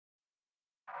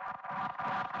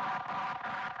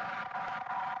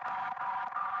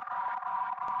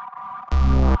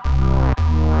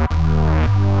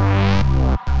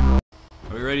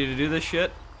Are we ready to do this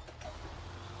shit?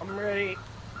 I'm ready.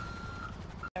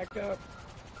 Back up.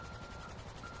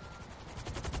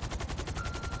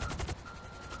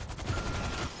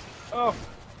 Oh.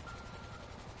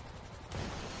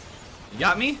 You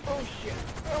got me? Oh shit.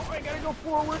 Oh, I gotta go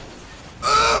forward.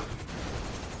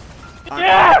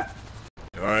 Yeah!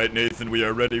 Alright, Nathan, we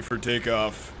are ready for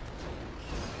takeoff.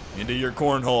 Into your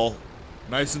cornhole.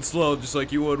 Nice and slow, just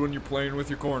like you would when you're playing with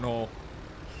your cornhole.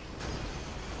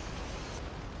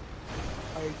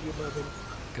 How are you moving?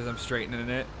 Because I'm straightening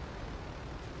it.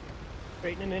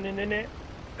 Straightening it.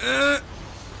 There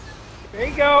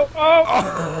you go. Oh!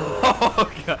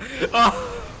 Oh, God.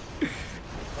 Oh.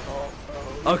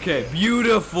 Okay,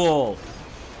 beautiful.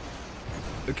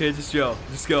 Okay, just go.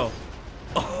 Just go.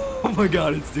 Oh my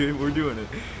God, we're doing it.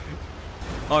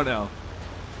 Oh no.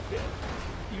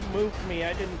 You moved me,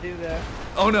 I didn't do that.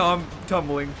 Oh no, I'm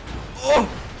tumbling. Oh!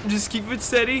 Just keep it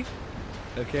steady.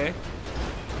 Okay.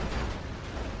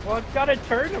 Well, it's gotta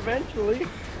turn eventually.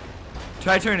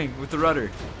 Try turning with the rudder.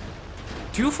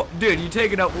 Dude, you're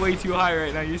taking up way too high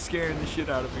right now. You're scaring the shit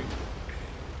out of me.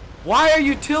 Why are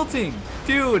you tilting?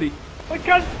 Dude!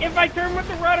 Because if I turn with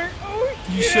the rudder, oh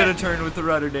shit! You should have turned with the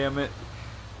rudder, damn it.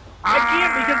 I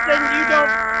can't because then you don't...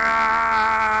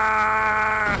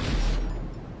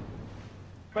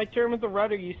 If I turn with the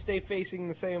rudder, you stay facing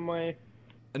the same way.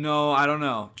 No, I don't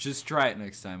know. Just try it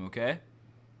next time, okay?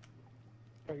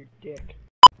 Oh, you dick.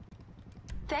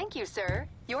 Thank you, sir.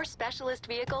 Your specialist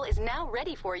vehicle is now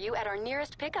ready for you at our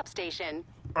nearest pickup station.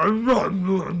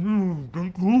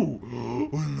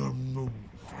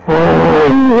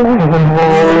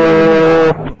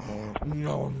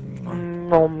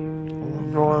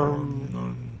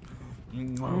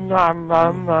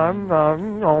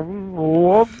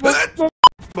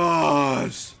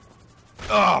 Boss!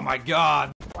 Oh my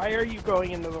God! Why are you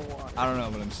going into the water? I don't know,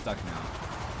 but I'm stuck now.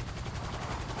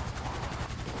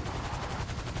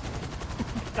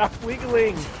 Stop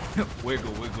wiggling!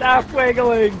 Wiggle, wiggle, Stop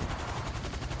wiggling!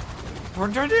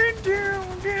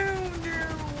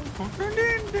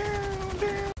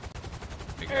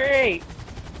 Hey!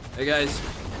 Hey guys.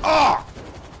 Oh!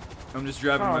 I'm just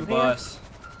driving my man. bus.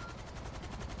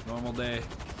 Normal day.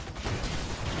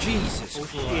 Jesus Oh,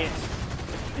 Christ. shit.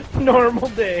 Normal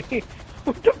day.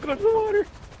 Don't go to the water.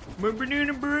 My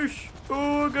banana brush.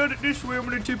 Oh, I got it this way. I'm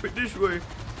gonna tip it this way.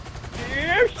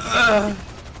 Yes!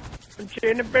 I'm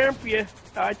trying to bump you.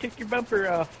 I took your bumper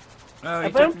off. Oh, I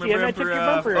you bumped took my you and I bumper took your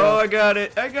off. bumper Oh, off. I got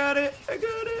it. I got it. I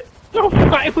got it. So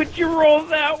why would you roll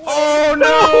that way? Oh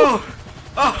no!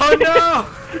 Oh no!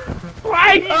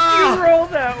 Why did you roll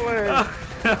that way? Oh,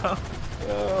 no.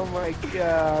 Oh my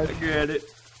God. I got it.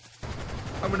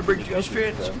 I'm gonna bring you this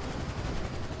fence.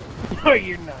 No,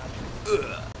 you're not.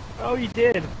 Ugh. Oh, you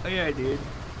did. Oh yeah, I did.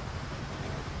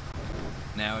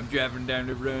 Now I'm driving down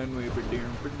the runway, but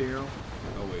down.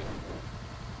 Oh wait.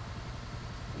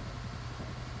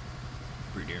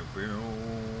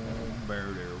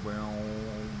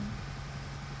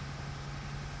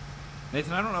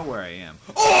 Nathan, I don't know where I am.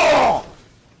 Oh!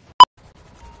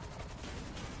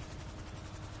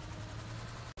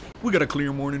 We got a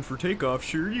clear morning for takeoff,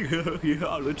 sure.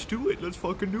 Yeah, let's do it. Let's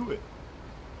fucking do it.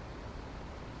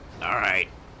 Alright.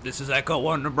 This is Echo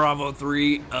 1 to Bravo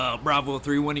 3. Bravo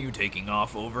 3, when are you taking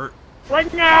off? Over.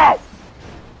 Right now!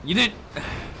 You did.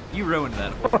 You ruined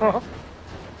that whole thing.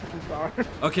 I'm sorry.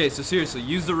 Okay, so seriously,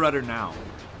 use the rudder now.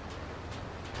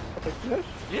 Like this?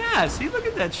 Yeah, see, look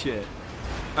at that shit.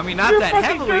 I mean, not You're that fucking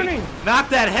heavily. turning. Not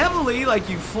that heavily, like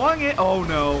you flung it. Oh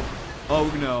no.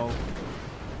 Oh no.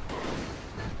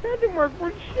 That didn't work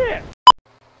for shit.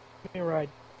 Give me a ride.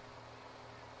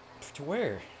 To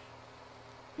where?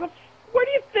 What do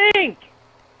you think?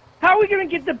 How are we gonna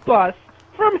get the bus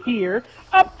from here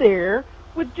up there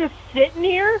with just sitting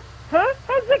here? Huh?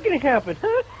 How's that gonna happen?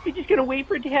 Huh? You're just gonna wait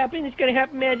for it to happen? It's gonna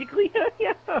happen magically?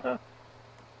 Yeah.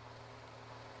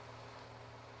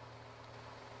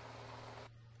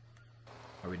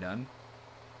 Are we done?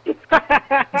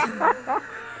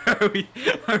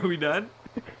 Are we done?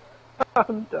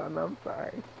 I'm done. I'm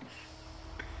sorry.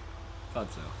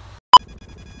 Thought so.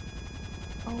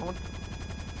 Don't.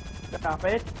 Stop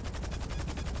it.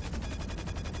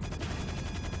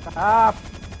 Stop.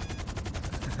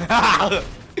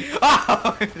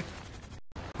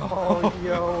 Oh,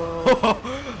 yo.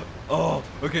 Oh,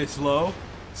 okay, slow.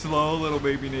 Slow, little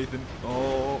baby Nathan.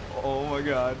 Oh, oh my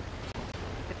God.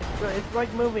 It's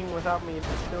like moving without me.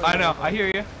 Doing I know, anything. I hear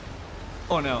you.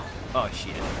 Oh no. Oh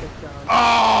shit. It's gone. Oh!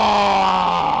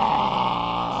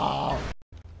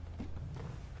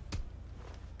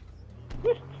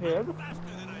 Junkhead.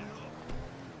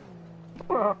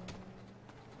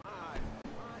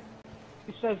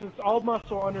 He says it's all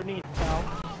muscle underneath, pal.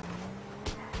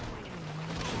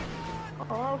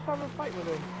 Oh, I was having a fight with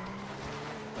him.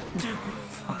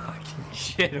 Fucking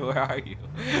shit, where are you?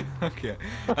 Okay.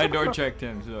 I door checked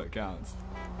him, so it counts.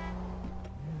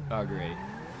 Oh, great.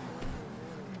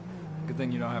 Good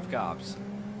thing you don't have cops.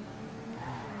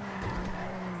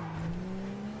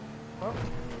 Oh,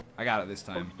 I got it this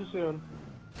time. too soon.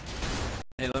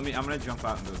 Hey, I'm gonna jump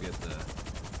out and go get the...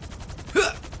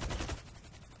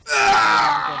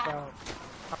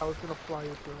 I was gonna fly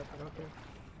you through it, but okay.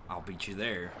 I'll beat you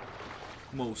there.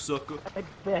 Mo sucker. I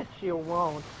bet you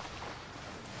won't.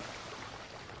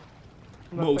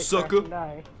 Mo sucker.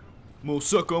 Die. Mo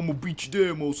sucker, I'm gonna beat you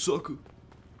there, Mo sucker.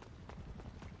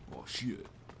 Oh shit.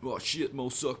 Oh shit, Mo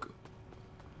sucker.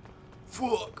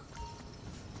 Fuck.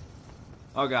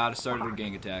 Oh god, I started a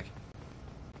gang attack.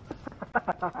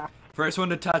 First one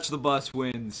to touch the bus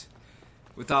wins.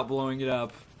 Without blowing it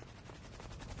up.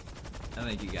 I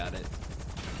think you got it.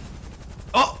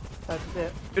 Oh! That's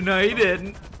it. No, he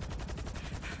didn't.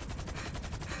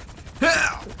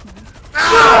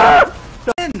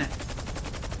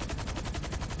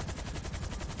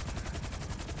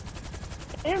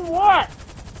 In what?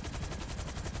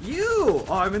 You!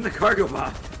 Oh, I'm in the cargo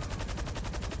box.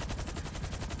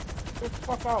 Get the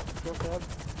fuck out, dickhead.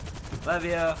 Love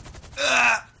you.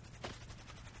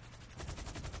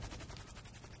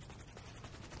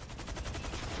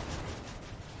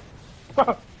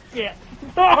 Shit.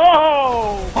 No!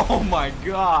 Oh my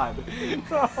god.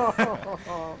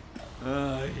 No!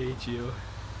 I hate you.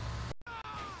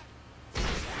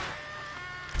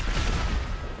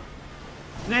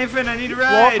 Nathan, I need a Blow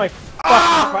up ride. my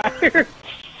fucking fire.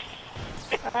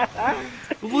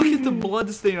 Look at the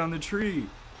blood stain on the tree.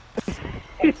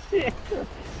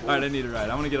 Alright, I need a ride.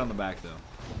 I'm gonna get on the back though.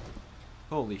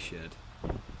 Holy shit.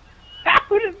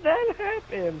 How did that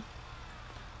happen?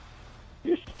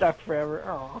 You're stuck forever.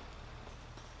 Oh.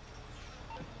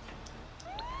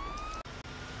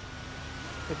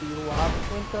 Could you lob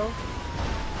Winto?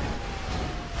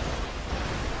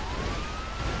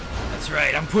 That's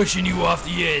right, I'm pushing you off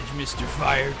the edge, Mr.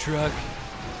 Fire Truck.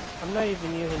 I'm not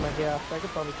even using my gas. I could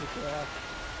probably kick your ass.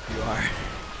 You are.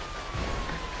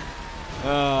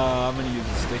 Oh, I'm gonna use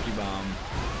a sticky bomb.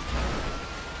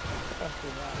 Don't do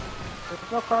that.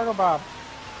 There's no cargo bomb.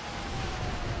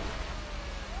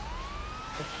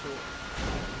 Oh shit.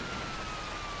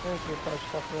 There's your touch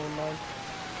stuff in mine.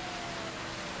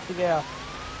 Yeah.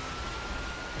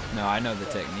 No, I know the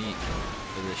technique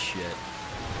for this shit.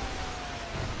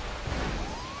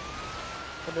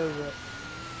 What is it?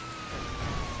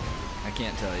 I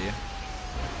can't tell you.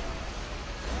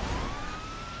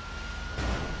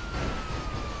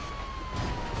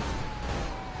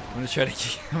 I'm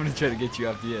gonna try to get you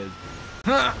off the edge.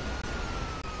 Huh.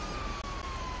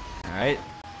 All right,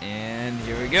 and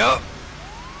here we go.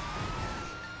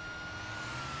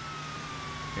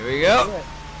 Here we go. Shit.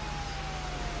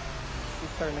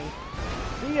 He's turning.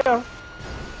 See ya.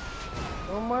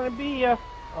 Don't wanna be ya.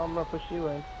 Oh, I'm gonna push you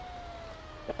in.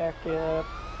 Back up.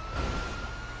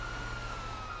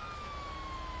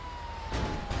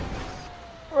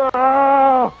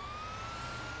 Oh!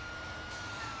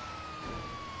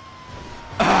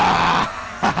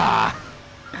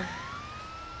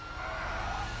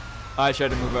 I tried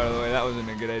to move out of the way. That wasn't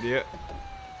a good idea.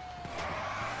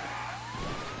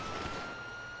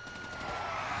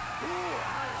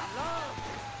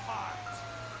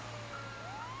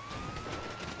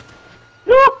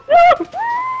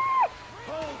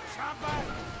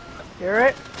 Hear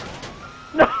it?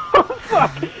 No,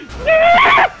 fuck!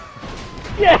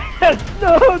 Yes!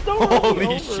 No, don't run me Holy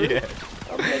over. shit.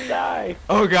 I'm gonna die.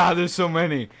 Oh god, there's so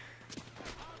many.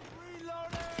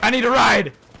 I need a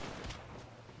ride!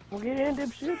 We'll get in,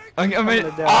 dipshit. I'm gonna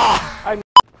die. Ah! I'm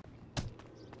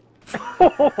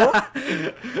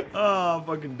Oh,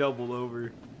 fucking doubled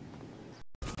over.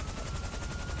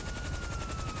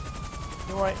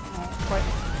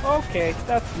 Okay,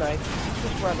 that's nice.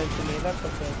 Just run into me, that's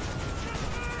okay.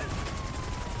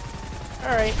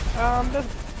 Alright, this...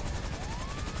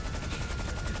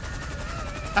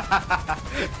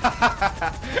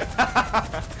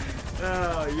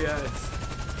 Oh, yes.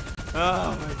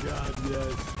 Oh my god,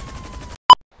 yes.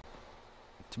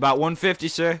 It's about 150,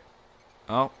 sir.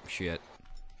 Oh, shit.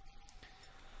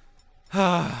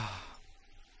 Hey,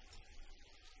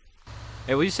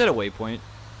 will you set a waypoint?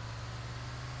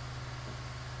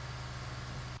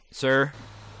 Sir?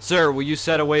 Sir, will you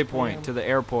set a waypoint to the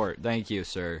airport? Thank you,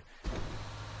 sir.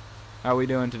 How are we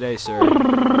doing today, sir?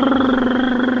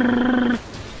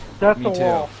 That's Me a too.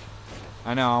 wall.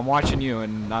 I know, I'm watching you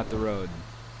and not the road.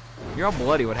 You're all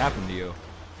bloody. What happened to you?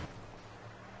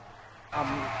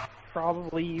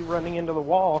 Probably running into the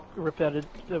wall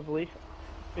repetitively.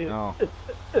 No.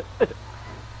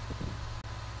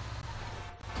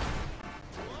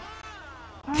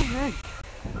 Alright.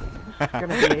 This is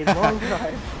gonna be a long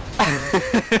time. I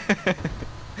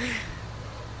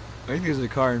think there's a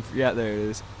car in. Yeah, there it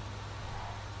is.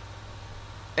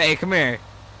 Hey, come here.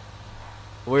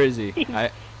 Where is he? I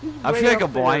feel like a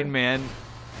blind man.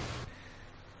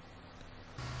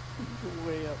 He's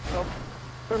way up. Oh,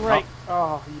 turn right.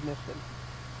 Oh, you missed him.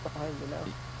 Behind you now.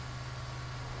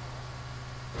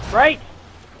 Right.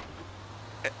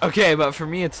 Okay, but for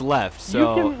me it's left. So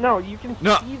you can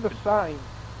No. see the sign.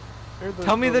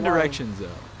 Tell me the line. directions though.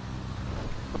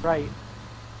 Right.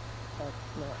 That's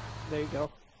not. There you go.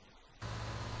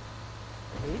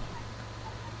 Wait.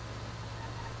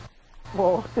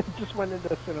 Whoa! It just went into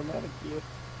cinematic view.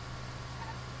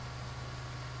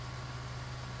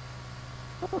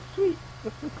 Oh, sweet.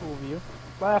 This is a cool view.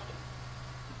 Left.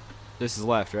 This is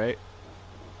left, right?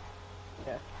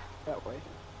 Yeah, that way.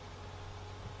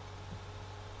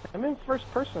 I'm in first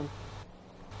person.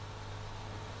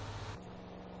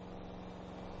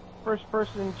 First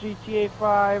person GTA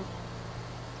 5.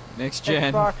 Next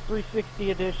gen. Xbox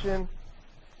 360 edition.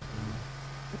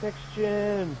 Next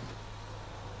gen.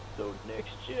 So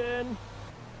next gen.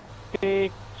 Okay,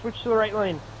 switch to the right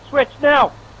lane. Switch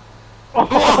now!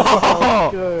 Oh,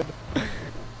 good.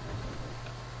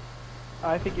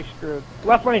 I think you're screwed.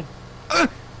 Left lane.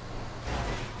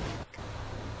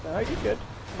 No, you're good.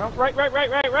 No, right.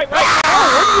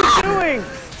 Oh, what are you doing?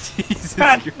 Jesus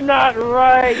That's Christ. not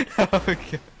right. Oh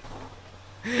god.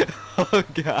 Oh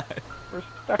god. We're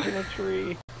stuck in a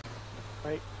tree.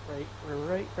 Right. I'm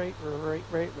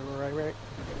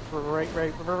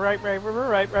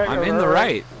in the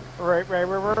right. Right.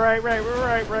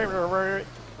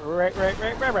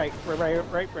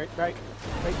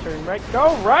 Turn right.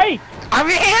 Go right. I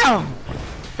am.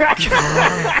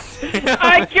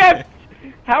 I kept.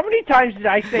 How many times did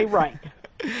I say right?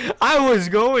 I was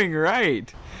going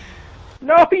right.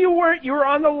 No, you weren't. You were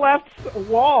on the left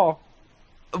wall.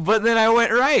 But then I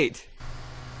went right.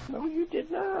 No, you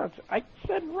did not. I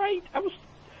said right. I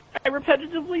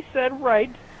repetitively said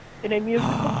right in a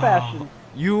musical fashion.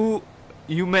 You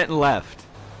meant left.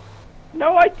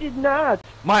 No, I did not.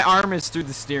 My arm is through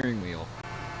the steering wheel.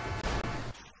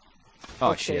 Oh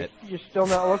Okay, shit. You're still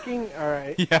not looking?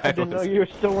 Alright. Yeah, I didn't know you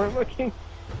still weren't looking.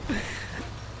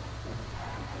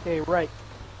 Okay, right.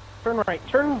 Turn right.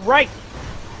 Turn right!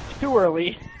 Too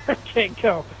early. Okay,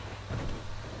 go.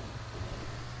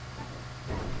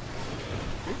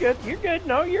 You're good. You're good.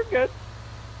 No, you're good.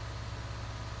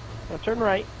 Now turn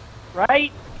right.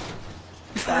 Right!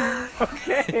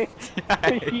 Okay.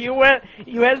 You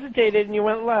hesitated and you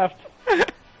went left.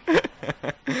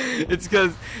 It's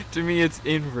because, to me, it's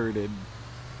inverted.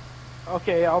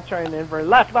 Okay, I'll try and invert.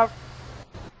 Left.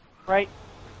 Right.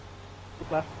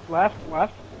 Left.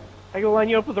 I gotta line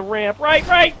you up with the ramp.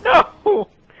 Right! No!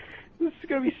 This is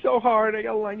gonna be so hard. I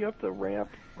gotta line you up to the ramp.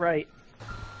 Right.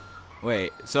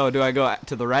 Wait, so do I go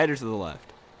to the right or to the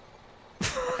left?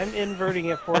 I'm inverting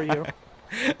it for you.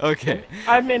 Okay.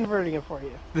 I'm inverting it for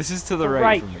you. This is to the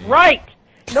right for me. Right!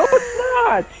 No,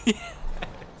 it's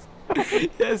not!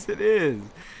 Yes, it is.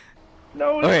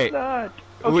 No, it's Okay. not.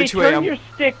 Okay, Which way turn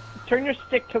your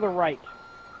stick to the right.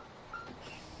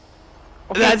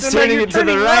 Okay, That's so now turning you're it to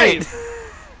the right.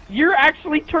 You're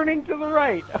actually turning to the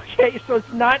right. Okay, so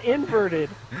it's not inverted.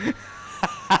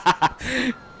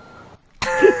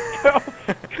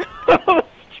 Go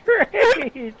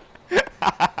straight.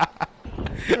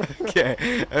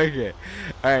 Okay.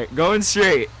 Alright, going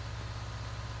straight.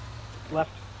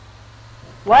 Left.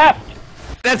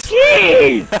 That's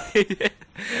Jeez!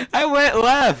 I went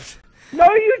left. No,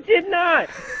 you did not.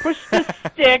 Push the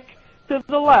stick to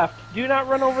the left. Do not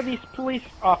run over these police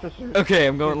officers. Okay,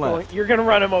 I'm going left. You're gonna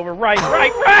run him over. Right!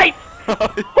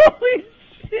 Holy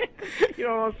shit! You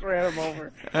almost ran him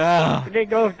over. Okay,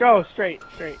 go straight.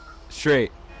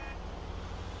 Straight.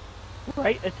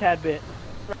 Right, a tad bit.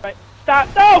 Right. Stop!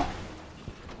 No!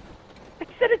 I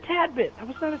said a tad bit. That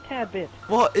was not a tad bit.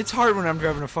 Well, it's hard when I'm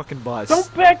driving a fucking bus.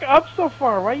 Don't back up so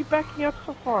far. Why are you backing up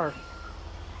so far?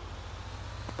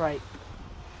 Right.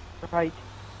 When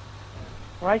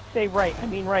I say right, I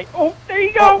mean right. Oh, there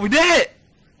you go! Oh, we did it!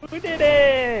 We did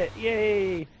it!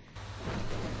 Yay!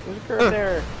 There's a curve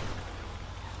there.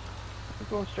 Keep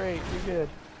going straight. You're good.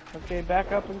 Okay,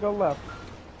 back up and go left.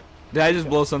 Did I just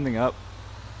blow something up?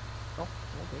 Oh, I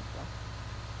don't think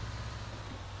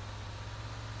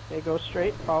so. Okay, go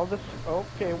straight. Follow this.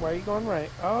 Okay, why are you going right?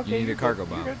 Oh, okay, You need a you're cargo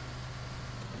good. bomb. You're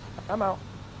I'm out.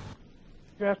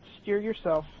 You have to steer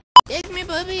yourself. Take me,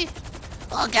 Bubby.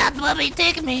 Oh God, Bubby,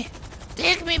 take me.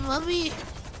 Take me, Bubby.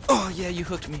 Oh yeah, you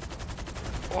hooked me.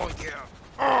 Oh yeah.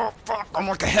 Oh fuck, I'm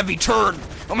like a heavy turd.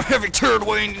 I'm a heavy turd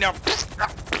weighing down.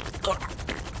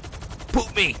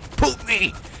 Poop me, poop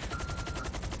me.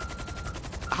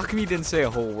 How come you didn't say a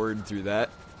whole word through that?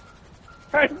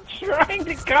 I'm trying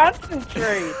to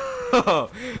concentrate.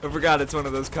 I forgot it's one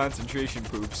of those concentration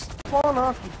poops. Falling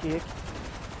off, you dick.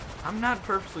 I'm not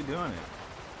purposely doing it.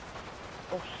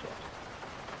 Oh shit.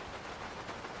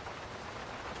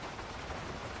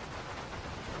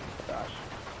 Gosh.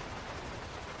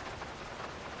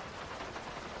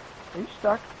 Are you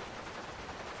stuck?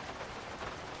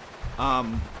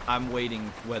 I'm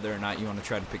waiting whether or not you want to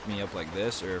try to pick me up like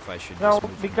this, or if I should No, just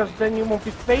move because completely. then you won't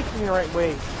be facing the right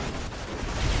way.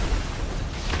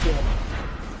 Yeah.